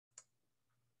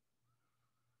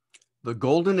The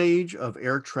golden age of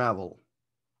air travel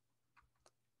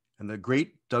and the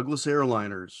great Douglas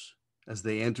airliners as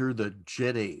they enter the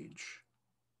jet age.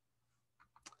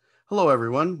 Hello,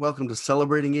 everyone. Welcome to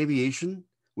Celebrating Aviation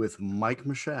with Mike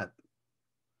Machat.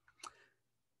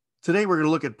 Today, we're going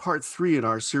to look at part 3 in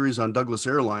our series on Douglas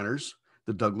airliners,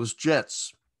 the Douglas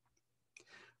jets.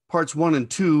 Parts 1 and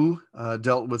 2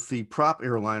 dealt with the prop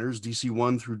airliners,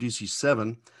 DC-1 through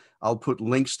DC-7. I'll put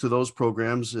links to those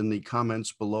programs in the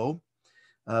comments below.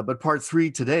 But part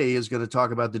 3 today is going to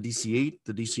talk about the DC-8,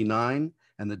 the DC-9,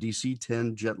 and the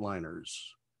DC-10 jetliners.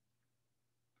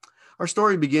 Our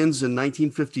story begins in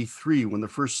 1953 when the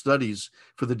first studies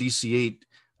for the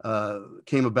DC-8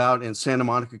 came about in Santa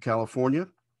Monica, California.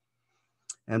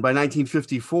 And by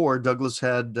 1954, Douglas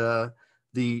had the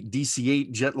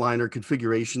DC-8 jetliner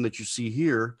configuration that you see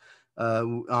here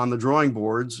on the drawing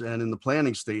boards and in the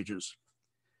planning stages.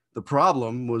 The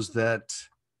problem was that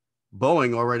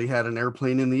Boeing already had an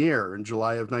airplane in the air. In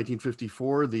July of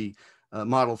 1954, the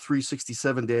Model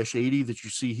 367-80 that you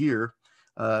see here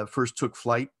first took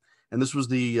flight. And this was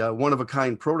the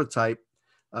one-of-a-kind prototype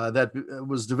that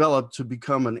was developed to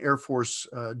become an Air Force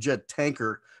jet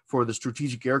tanker for the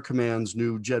Strategic Air Command's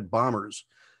new jet bombers.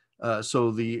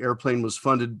 So the airplane was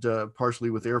funded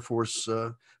partially with Air Force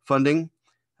funding,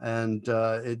 and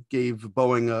it gave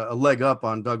Boeing a leg up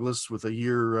on Douglas with a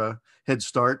year head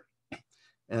start.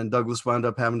 And Douglas wound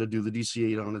up having to do the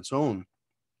DC-8 on its own.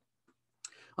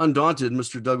 Undaunted,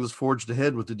 Mr. Douglas forged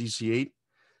ahead with the DC-8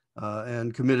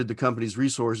 and committed the company's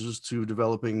resources to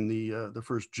developing the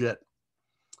first jet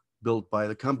built by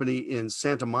the company in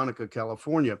Santa Monica,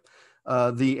 California.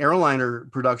 The airliner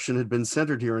production had been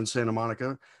centered here in Santa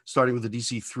Monica, starting with the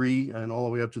DC-3 and all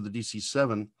the way up to the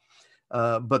DC-7.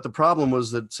 But the problem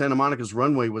was that Santa Monica's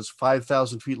runway was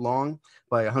 5,000 feet long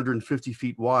by 150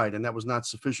 feet wide, and that was not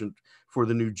sufficient for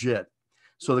the new jet.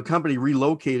 So the company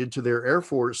relocated to their Air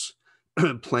Force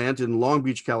plant in Long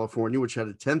Beach, California, which had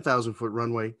a 10,000-foot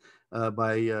runway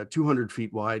by 200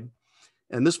 feet wide.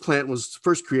 And this plant was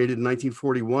first created in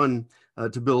 1941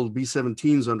 to build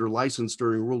B-17s under license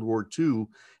during World War II,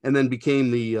 and then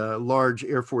became the large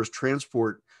Air Force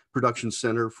transport production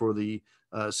center for the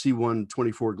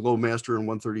C-124 Globemaster and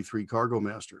 133 Cargo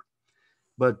Master.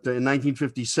 But in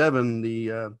 1957,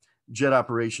 the jet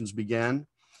operations began.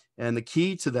 And the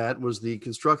key to that was the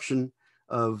construction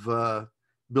of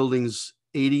buildings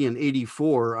 80 and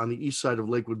 84 on the east side of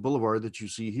Lakewood Boulevard that you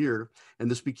see here. And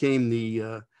this became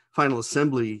the final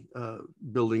assembly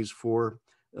buildings for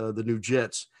the new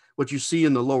jets. What you see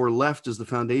in the lower left is the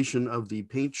foundation of the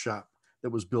paint shop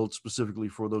that was built specifically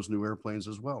for those new airplanes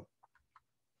as well.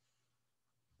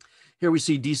 Here we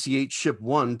see DC-8 Ship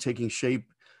 1 taking shape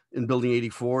in Building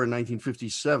 84 in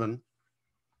 1957.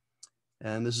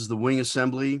 And this is the wing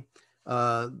assembly.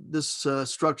 This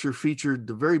structure featured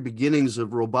the very beginnings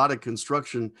of robotic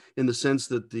construction in the sense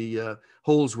that the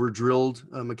holes were drilled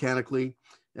mechanically,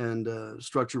 and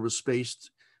structure was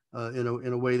spaced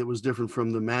in a way that was different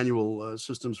from the manual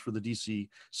systems for the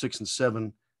DC-6 and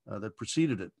 7 that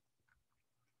preceded it.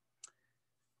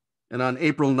 And on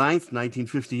April 9th,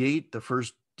 1958, the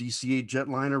first DC-8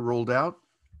 jetliner rolled out.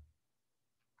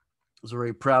 It was a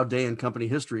very proud day in company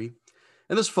history.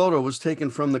 And this photo was taken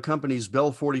from the company's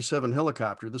Bell 47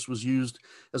 helicopter. This was used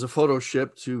as a photo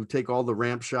ship to take all the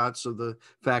ramp shots of the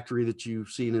factory that you've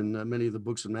seen in many of the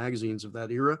books and magazines of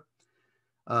that era.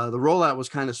 The rollout was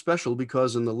kind of special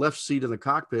because in the left seat in the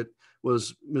cockpit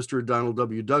was Mr. Donald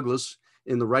W. Douglas.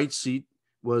 In the right seat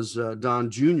was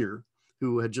Don Jr.,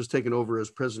 who had just taken over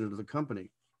as president of the company.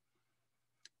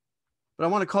 But I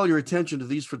want to call your attention to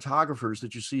these photographers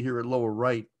that you see here at lower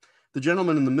right. The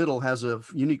gentleman in the middle has a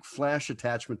unique flash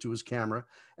attachment to his camera,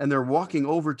 and they're walking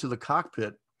over to the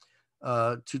cockpit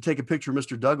to take a picture of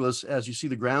Mr. Douglas as you see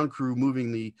the ground crew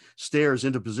moving the stairs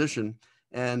into position.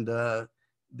 And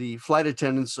the flight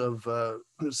attendants of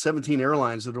 17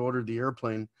 airlines that ordered the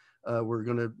airplane were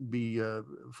going to be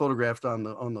photographed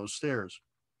on those stairs.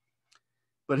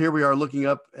 But here we are looking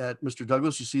up at Mr.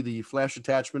 Douglas. You see the flash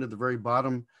attachment at the very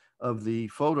bottom of the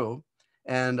photo.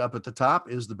 And up at the top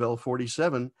is the Bell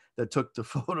 47 that took the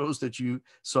photos that you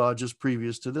saw just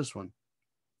previous to this one.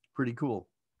 Pretty cool.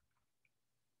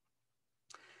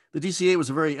 The DC-8 was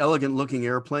a very elegant looking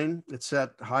airplane. It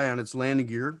sat high on its landing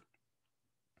gear.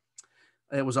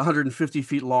 It was 150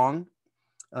 feet long.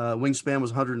 Wingspan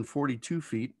was 142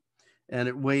 feet. And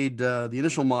it weighed, the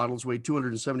initial models weighed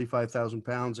 275,000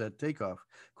 pounds at takeoff.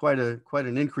 Quite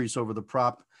an increase over the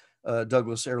prop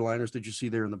Douglas airliners that you see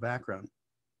there in the background.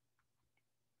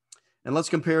 And let's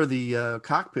compare the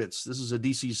cockpits. This is a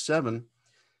DC-7.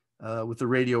 with the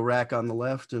radio rack on the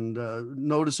left. And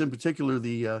notice in particular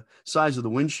the size of the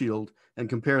windshield and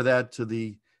compare that to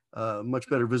the much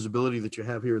better visibility that you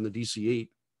have here in the DC-8.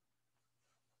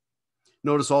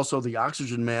 Notice also the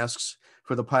oxygen masks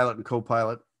for the pilot and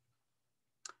co-pilot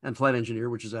and flight engineer,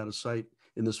 which is out of sight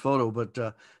in this photo, but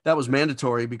that was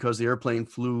mandatory because the airplane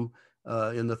flew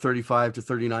in the 35 to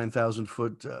 39,000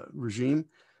 foot regime.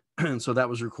 And so that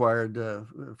was required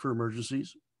for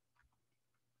emergencies.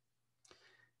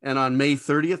 And on May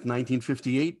 30th,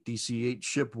 1958, DC-8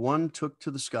 Ship 1 took to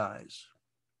the skies.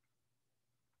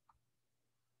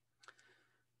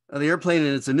 The airplane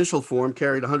in its initial form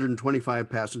carried 125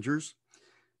 passengers,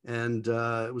 and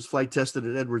it was flight tested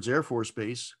at Edwards Air Force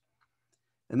Base.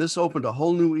 And this opened a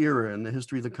whole new era in the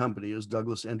history of the company as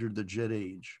Douglas entered the jet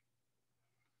age.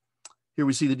 Here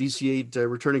we see the DC-8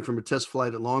 returning from a test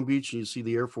flight at Long Beach, and you see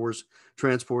the Air Force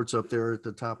transports up there at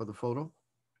the top of the photo.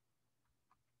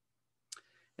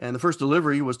 And the first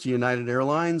delivery was to United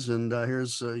Airlines, and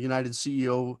here's United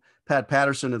CEO Pat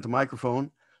Patterson at the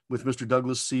microphone with Mr.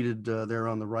 Douglas seated there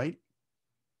on the right.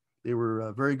 They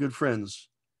were very good friends.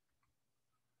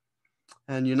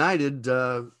 And United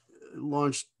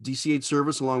launched DC-8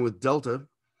 service along with Delta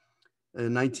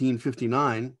in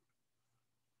 1959.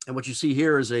 And what you see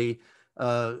here is it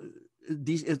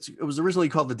was originally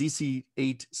called the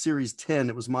DC-8 Series 10.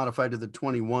 It was modified to the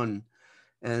 21.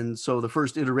 And so the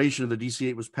first iteration of the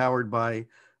DC-8 was powered by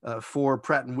 4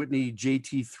 Pratt & Whitney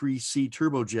JT3C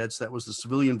turbojets. That was the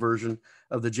civilian version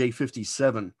of the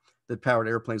J57 that powered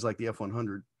airplanes like the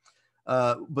F-100.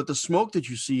 But the smoke that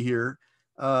you see here,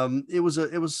 it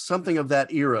was something of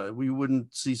that era. We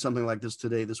wouldn't see something like this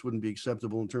today. This wouldn't be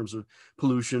acceptable in terms of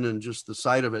pollution and just the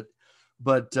sight of it.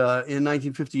 But in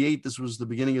 1958, this was the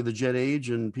beginning of the jet age,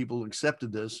 and people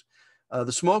accepted this.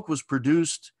 The smoke was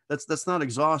produced, that's not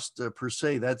exhaust per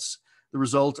se, that's the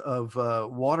result of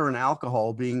water and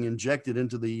alcohol being injected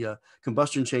into the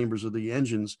combustion chambers of the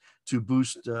engines to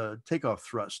boost takeoff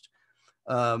thrust.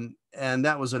 And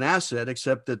that was an asset,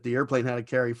 except that the airplane had to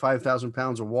carry 5,000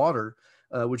 pounds of water,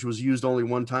 which was used only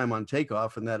one time on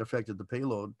takeoff, and that affected the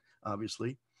payload,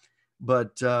 obviously.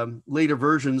 But later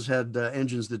versions had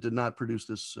engines that did not produce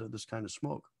this kind of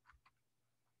smoke.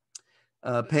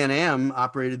 Pan Am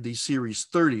operated the Series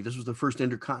 30. This was the first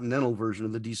intercontinental version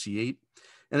of the DC-8.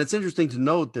 And it's interesting to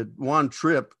note that Juan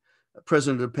Trippe,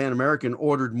 president of Pan American,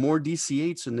 ordered more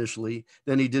DC-8s initially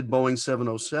than he did Boeing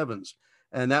 707s.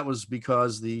 And that was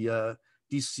because the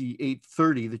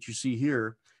DC-8-30 that you see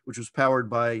here, which was powered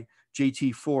by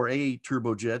JT4A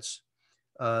turbojets,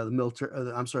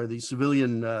 the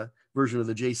civilian version of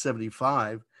the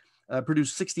J75,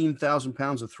 produced 16,000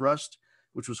 pounds of thrust,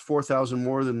 which was 4,000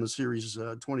 more than the Series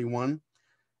 21.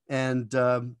 And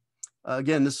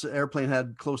again, this airplane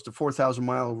had close to 4,000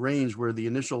 mile range, where the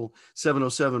initial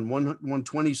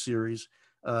 707-120 series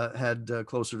had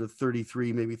closer to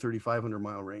 33, maybe 3,500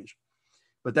 mile range.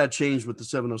 But that changed with the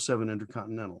 707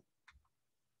 Intercontinental.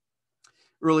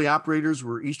 Early operators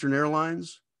were Eastern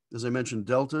Airlines, as I mentioned,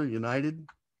 Delta, United.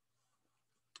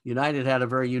 United had a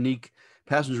very unique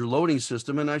passenger loading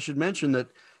system, and I should mention that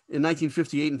in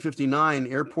 1958 and 59,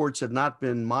 airports had not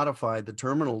been modified. The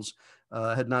terminals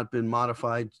had not been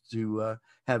modified to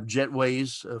have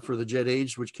jetways for the jet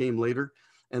age, which came later.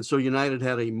 And so United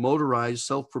had a motorized,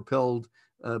 self-propelled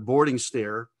boarding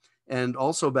stair. And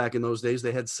also back in those days,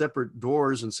 they had separate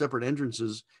doors and separate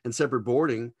entrances and separate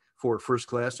boarding for first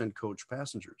class and coach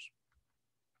passengers.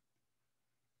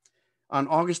 On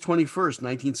August 21st,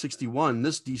 1961,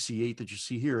 this DC-8 that you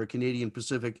see here, a Canadian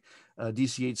Pacific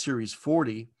DC-8 Series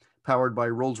 40, powered by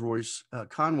Rolls-Royce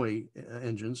Conway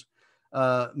engines,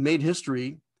 made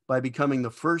history by becoming the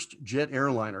first jet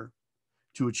airliner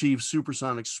to achieve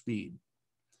supersonic speed.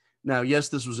 Now, yes,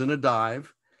 this was in a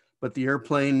dive, but the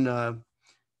airplane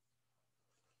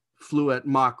flew at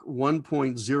Mach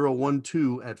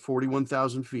 1.012 at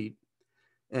 41,000 feet.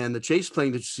 And the chase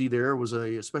plane that you see there was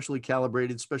a specially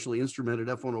calibrated, specially instrumented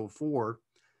F-104,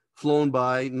 flown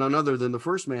by none other than the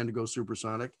first man to go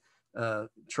supersonic,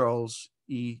 Charles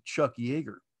E. Chuck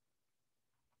Yeager.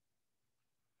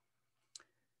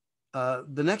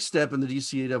 The next step in the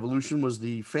DC-8 evolution was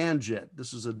the fan jet.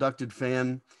 This is a ducted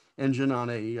fan engine on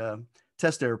a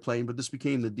test airplane, but this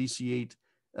became the DC-8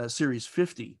 Series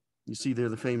 50. You see there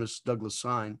the famous Douglas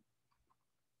sign.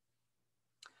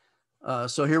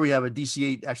 So here we have a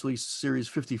DC-8, actually Series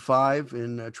 55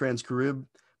 in Trans-Carib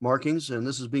markings, and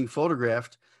this is being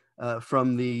photographed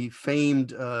from the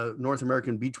famed North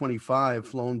American B-25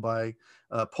 flown by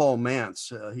Paul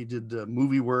Mantz. He did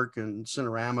movie work and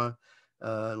Cinerama,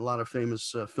 a lot of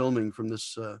famous filming from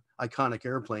this iconic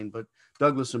airplane, but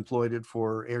Douglas employed it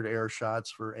for air-to-air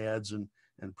shots for ads and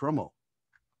and promo.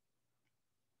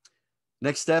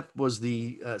 Next step was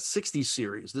the 60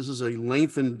 series. This is a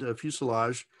lengthened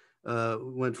fuselage,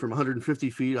 went from 150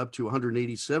 feet up to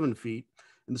 187 feet.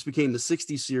 And this became the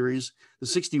 60 series. The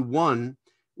 61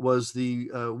 was the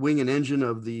wing and engine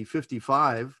of the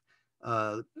 55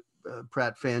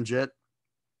 Pratt fan jet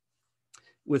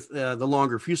with the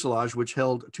longer fuselage, which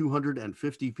held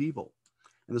 250 people.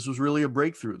 And this was really a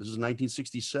breakthrough. This is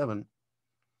 1967.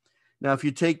 Now, if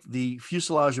you take the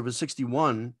fuselage of a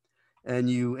 61 and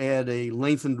you add a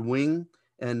lengthened wing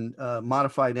and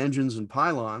modified engines and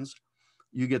pylons,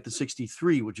 you get the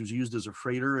 63, which was used as a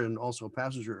freighter and also a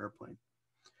passenger airplane.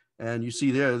 And you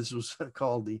see there, this was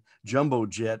called the jumbo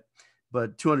jet,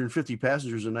 but 250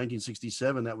 passengers in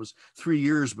 1967, that was 3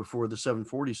 years before the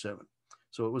 747.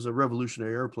 So it was a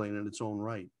revolutionary airplane in its own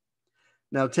right.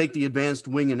 Now take the advanced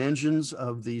wing and engines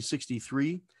of the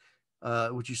 63,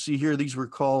 which you see here, these were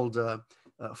called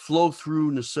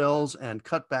flow-through nacelles and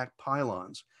cutback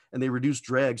pylons, and they reduced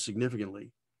drag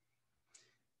significantly.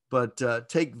 But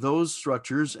take those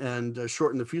structures and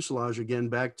shorten the fuselage again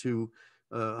back to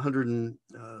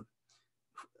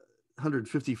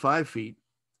 155 feet,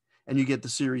 and you get the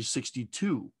Series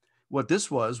 62. What this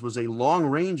was a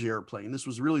long-range airplane. This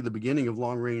was really the beginning of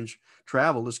long-range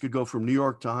travel. This could go from New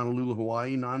York to Honolulu,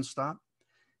 Hawaii, nonstop.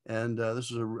 And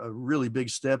this was a really big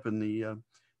step in the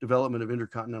development of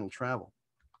intercontinental travel.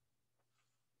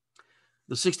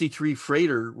 The 63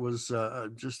 freighter was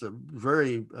just a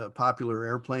very popular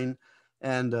airplane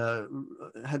and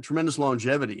had tremendous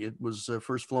longevity. It was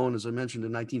first flown, as I mentioned,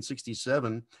 in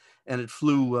 1967, and it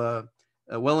flew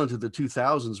well into the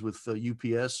 2000s with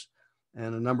UPS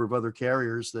and a number of other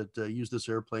carriers that used this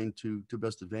airplane to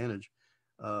best advantage.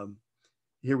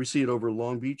 Here we see it over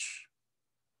Long Beach.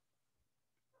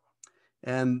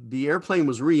 And the airplane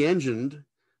was re-engined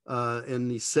in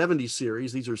the 70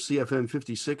 series. These are CFM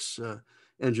 56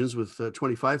 engines with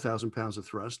 25,000 pounds of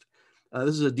thrust.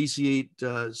 This is a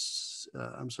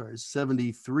DC-8,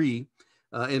 73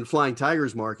 in Flying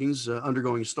Tigers markings,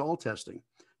 undergoing stall testing.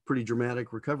 Pretty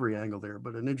dramatic recovery angle there,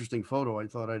 but an interesting photo I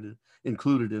thought I'd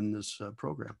included in this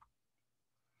program.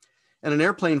 And an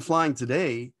airplane flying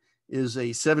today is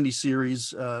a 70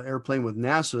 series airplane with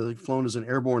NASA, flown as an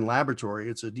airborne laboratory.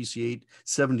 It's a DC-8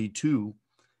 72,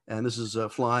 and this is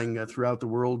flying throughout the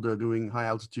world, doing high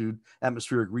altitude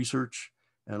atmospheric research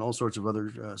and all sorts of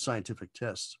other scientific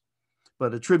tests,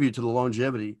 but a tribute to the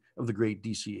longevity of the great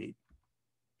DC-8.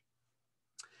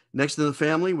 Next in the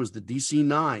family was the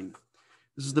DC-9.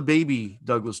 This is the baby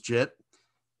Douglas jet,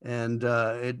 and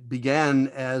it began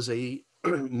as a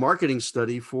marketing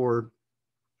study for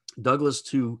Douglas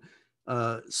to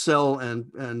sell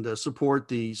and support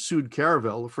the Sud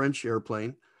Caravelle, a French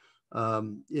airplane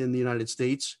in the United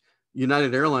States.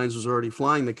 United Airlines was already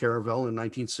flying the Caravelle in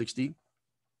 1960.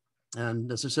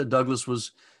 And as I said, Douglas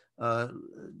was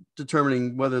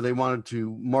determining whether they wanted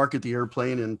to market the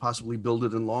airplane and possibly build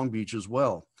it in Long Beach as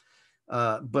well.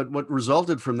 But what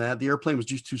resulted from that, the airplane was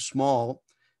just too small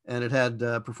and it had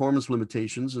performance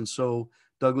limitations. And so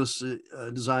Douglas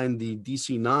designed the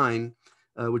DC-9,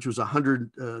 which was a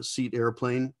 100-seat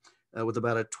airplane with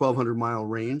about a 1,200-mile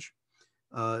range.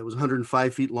 It was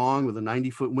 105 feet long with a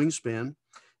 90-foot wingspan,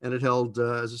 and it held,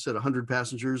 as I said, 100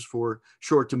 passengers for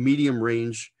short to medium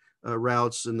range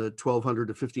routes in the 1,200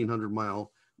 to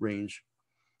 1,500-mile range.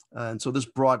 And so this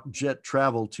brought jet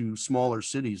travel to smaller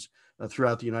cities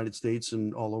throughout the United States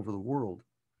and all over the world.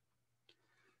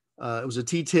 It was a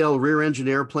T-tail rear-engine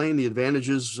airplane. The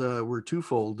advantages were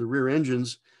twofold. The rear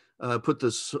engines put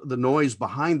the noise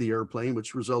behind the airplane,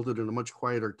 which resulted in a much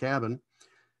quieter cabin.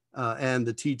 And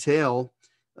the T-tail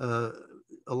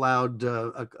allowed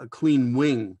a clean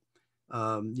wing.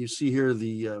 You see here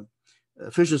the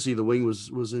efficiency of the wing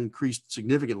was increased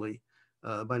significantly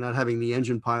by not having the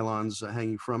engine pylons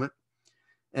hanging from it.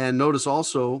 And notice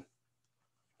also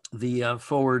the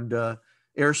forward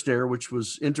air stair, which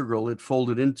was integral. It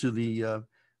folded into the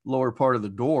lower part of the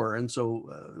door. And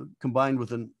so combined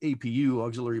with an APU,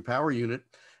 auxiliary power unit,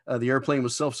 the airplane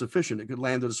was self-sufficient. It could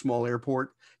land at a small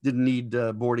airport, didn't need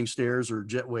boarding stairs or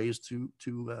jetways to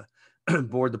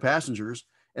board the passengers.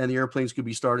 And the airplanes could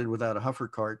be started without a huffer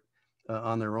cart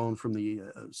on their own from the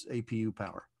APU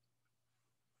power.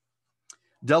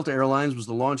 Delta Airlines was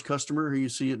the launch customer. Here you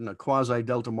see it in a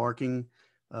quasi-Delta marking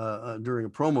during a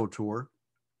promo tour.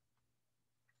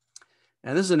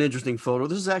 And this is an interesting photo.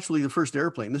 This is actually the first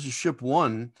airplane. This is Ship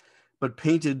 1, but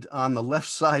painted on the left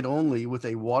side only with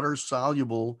a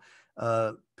water-soluble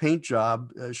paint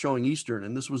job showing Eastern.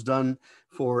 And this was done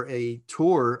for a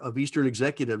tour of Eastern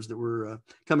executives that were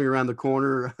coming around the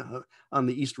corner on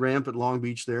the East Ramp at Long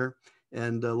Beach there.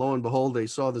 And lo and behold, they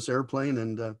saw this airplane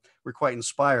and were quite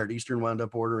inspired. Eastern wound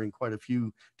up ordering quite a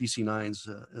few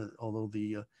DC-9s, although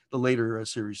the later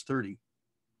Series 30.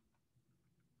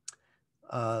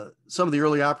 Some of the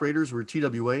early operators were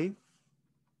TWA,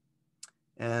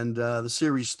 and the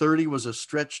Series 30 was a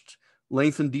stretched,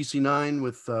 lengthened DC-9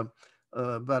 with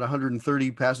about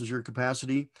 130 passenger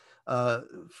capacity.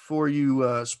 For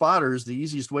you spotters, the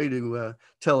easiest way to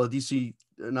tell a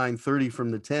DC-930 from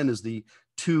the 10 is the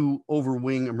 2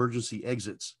 over-wing emergency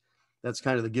exits. That's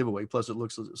kind of the giveaway, plus it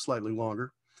looks slightly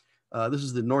longer. This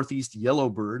is the Northeast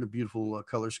Yellowbird, a beautiful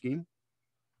color scheme.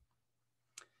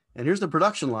 And here's the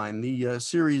production line. The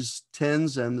Series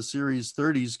 10s and the Series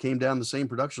 30s came down the same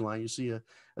production line. You see a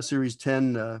Series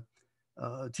 10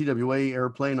 TWA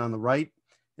airplane on the right,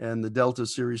 and the Delta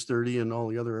Series 30 and all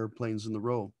the other airplanes in the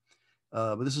row.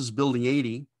 But this is Building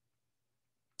 80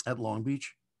 at Long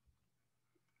Beach.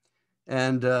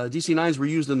 And DC-9s were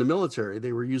used in the military.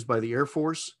 They were used by the Air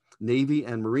Force, Navy,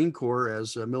 and Marine Corps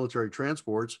as military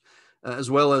transports,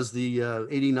 as well as the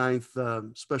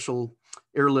 89th Special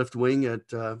Airlift Wing at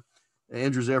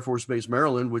Andrews Air Force Base,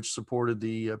 Maryland, which supported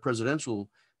the presidential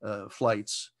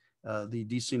flights. The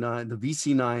DC-9, the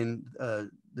VC-9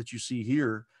 that you see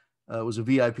here was a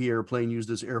VIP airplane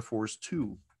used as Air Force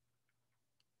 2.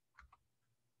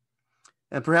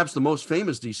 And perhaps the most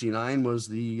famous DC-9 was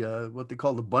the what they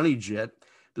call the Bunny Jet.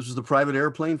 This was the private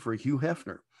airplane for Hugh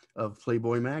Hefner of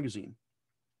Playboy magazine.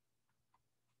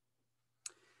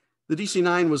 The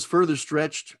DC-9 was further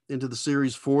stretched into the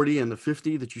Series 40 and the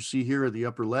 50 that you see here at the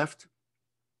upper left.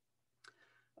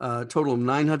 A total of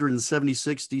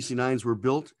 976 DC-9s were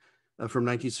built from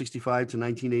 1965 to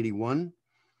 1981.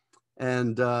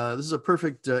 And this is a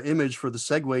perfect image for the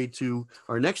segue to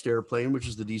our next airplane, which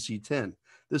is the DC-10.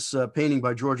 This painting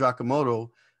by George Okamoto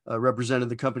represented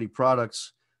the company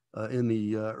products in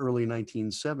the early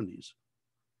 1970s.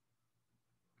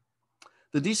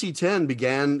 The DC-10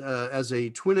 began as a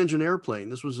twin-engine airplane.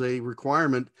 This was a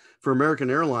requirement for American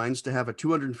Airlines to have a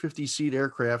 250-seat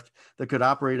aircraft that could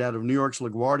operate out of New York's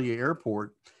LaGuardia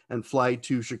Airport and fly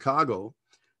to Chicago.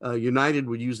 United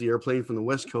would use the airplane from the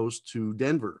West Coast to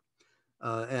Denver.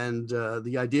 And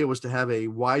the idea was to have a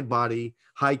wide-body,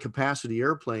 high-capacity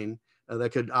airplane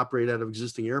that could operate out of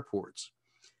existing airports.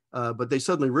 But they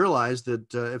suddenly realized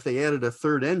that if they added a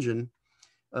third engine,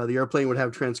 the airplane would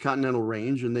have transcontinental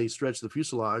range, and they stretched the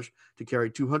fuselage to carry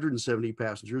 270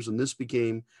 passengers, and this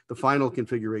became the final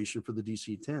configuration for the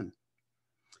DC-10.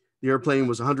 The airplane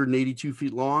was 182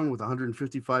 feet long with a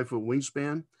 155-foot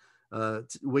wingspan.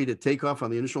 Weight at takeoff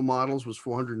on the initial models was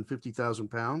 450,000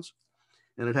 pounds,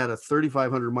 and it had a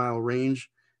 3,500-mile range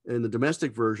in the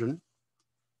domestic version.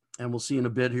 And we'll see in a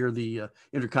bit here the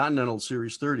Intercontinental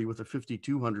Series 30 with a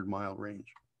 5,200-mile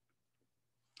range.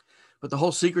 But the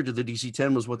whole secret to the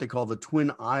DC-10 was what they call the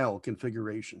twin aisle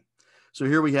configuration. So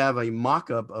here we have a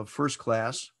mock-up of first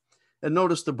class, and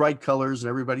notice the bright colors and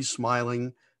everybody's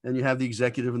smiling, and you have the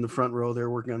executive in the front row there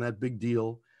working on that big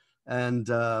deal. And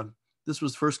this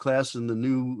was first class in the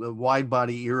new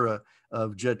wide-body era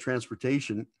of jet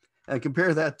transportation. And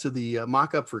compare that to the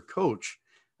mock-up for coach.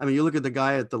 I mean, you look at the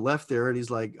guy at the left there, and he's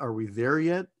like, are we there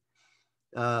yet?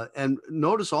 And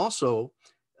notice also,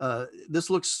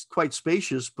 this looks quite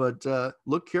spacious, but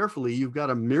look carefully. You've got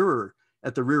a mirror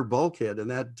at the rear bulkhead, and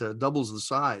that doubles the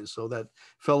size. So that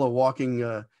fellow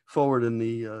walking forward in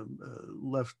the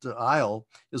left aisle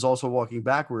is also walking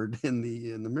backward in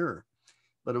the mirror.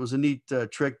 But it was a neat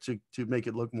trick to make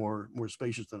it look more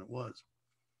spacious than it was.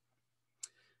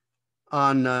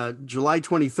 On July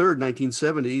 23rd,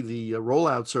 1970, the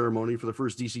rollout ceremony for the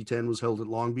first DC-10 was held at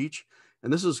Long Beach.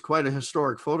 And this is quite a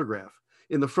historic photograph.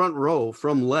 In the front row,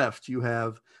 from left, you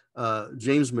have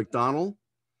James McDonnell,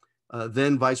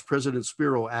 then Vice President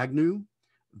Spiro Agnew,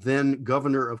 then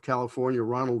Governor of California,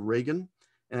 Ronald Reagan,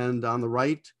 and on the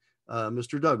right,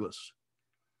 Mr. Douglas.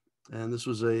 And this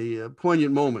was a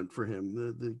poignant moment for him.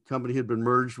 The company had been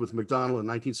merged with McDonnell in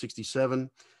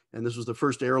 1967, and this was the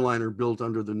first airliner built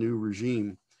under the new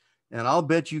regime. And I'll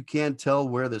bet you can't tell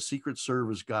where the Secret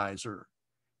Service guys are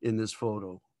in this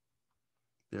photo.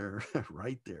 They're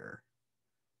right there.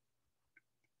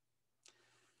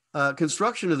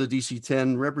 Construction of the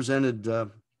DC-10 represented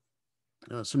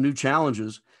some new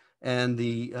challenges, and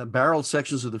the barrel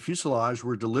sections of the fuselage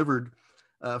were delivered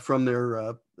from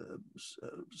their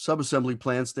subassembly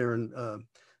plants there in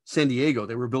San Diego.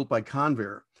 They were built by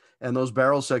Convair, and those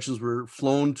barrel sections were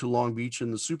flown to Long Beach in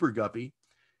the Super Guppy,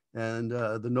 and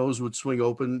the nose would swing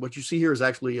open. What you see here is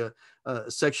actually a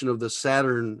section of the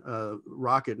Saturn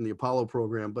rocket in the Apollo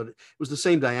program, but it was the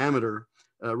same diameter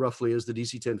roughly as the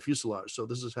DC-10 fuselage. So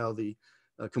this is how the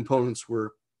components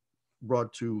were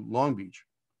brought to Long Beach.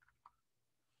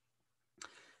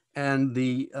 And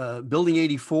the Building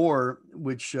 84,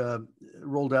 which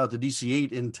rolled out the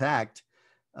DC-8 intact,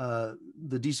 the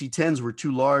DC-10s were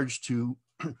too large to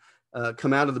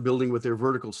come out of the building with their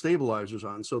vertical stabilizers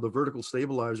on. So the vertical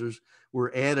stabilizers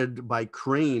were added by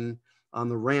crane on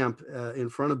the ramp in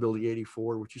front of Building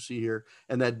 84, which you see here.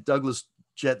 And that Douglas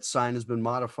jet sign has been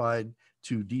modified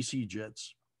to DC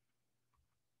jets.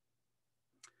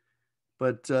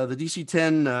 But the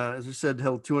DC-10, as I said,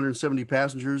 held 270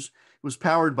 passengers. It was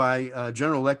powered by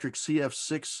General Electric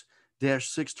CF6-6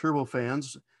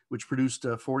 turbofans, which produced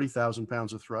 40,000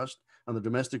 pounds of thrust on the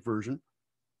domestic version.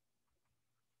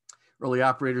 Early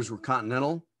operators were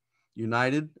Continental,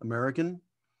 United, American,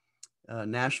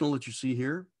 National that you see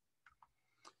here.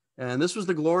 And this was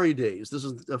the glory days. This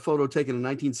is a photo taken in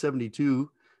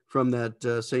 1972 from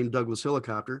that same Douglas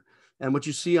helicopter. And what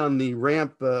you see on the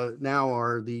ramp now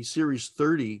are the Series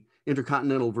 30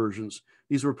 intercontinental versions.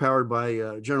 These were powered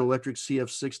by General Electric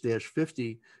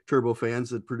CF6-50 turbofans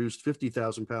that produced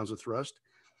 50,000 pounds of thrust.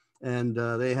 And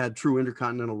they had true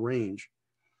intercontinental range.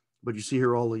 But you see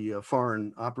here all the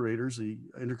foreign operators, the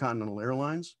intercontinental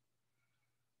airlines.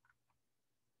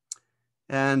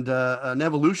 And an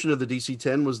evolution of the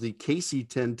DC-10 was the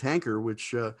KC-10 tanker,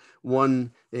 which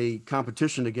won a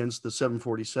competition against the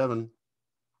 747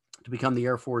 to become the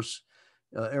Air Force's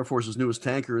newest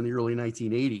tanker in the early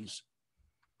 1980s.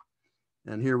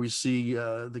 And here we see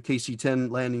the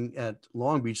KC-10 landing at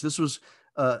Long Beach. This was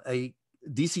a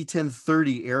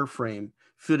DC-10-30 airframe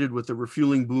fitted with a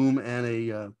refueling boom and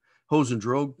a hose and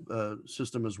drogue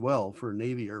system as well for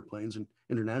Navy airplanes and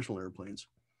international airplanes.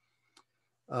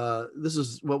 This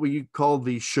is what we call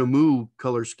the Shamu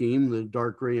color scheme, the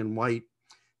dark gray and white,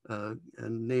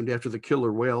 and named after the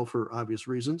killer whale for obvious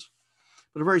reasons.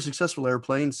 But a very successful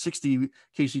airplane. 60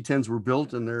 KC-10s were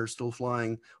built, and they're still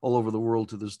flying all over the world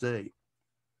to this day.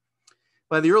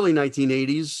 By the early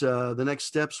 1980s, the next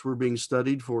steps were being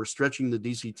studied for stretching the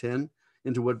DC-10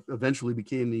 into what eventually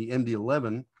became the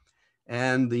MD-11,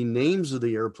 and the names of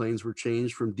the airplanes were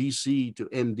changed from DC to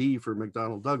MD for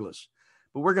McDonnell Douglas.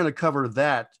 But we're going to cover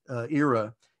that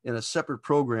era in a separate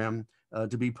program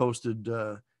to be posted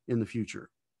in the future.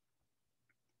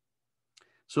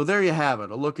 So there you have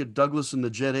it, a look at Douglas in the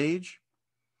jet age.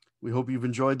 We hope you've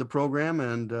enjoyed the program,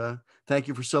 and thank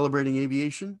you for celebrating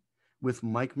aviation with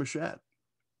Mike Machat.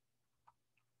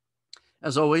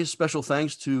 As always, special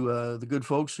thanks to the good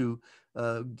folks who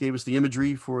gave us the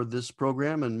imagery for this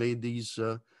program and made these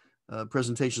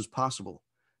presentations possible.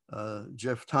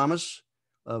 Jeff Thomas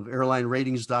of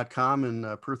airlineratings.com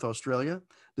in Perth, Australia,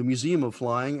 the Museum of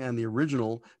Flying, and the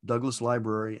original Douglas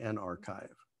Library and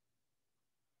Archive.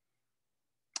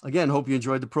 Again, hope you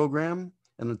enjoyed the program,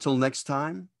 and until next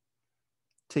time,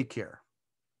 take care.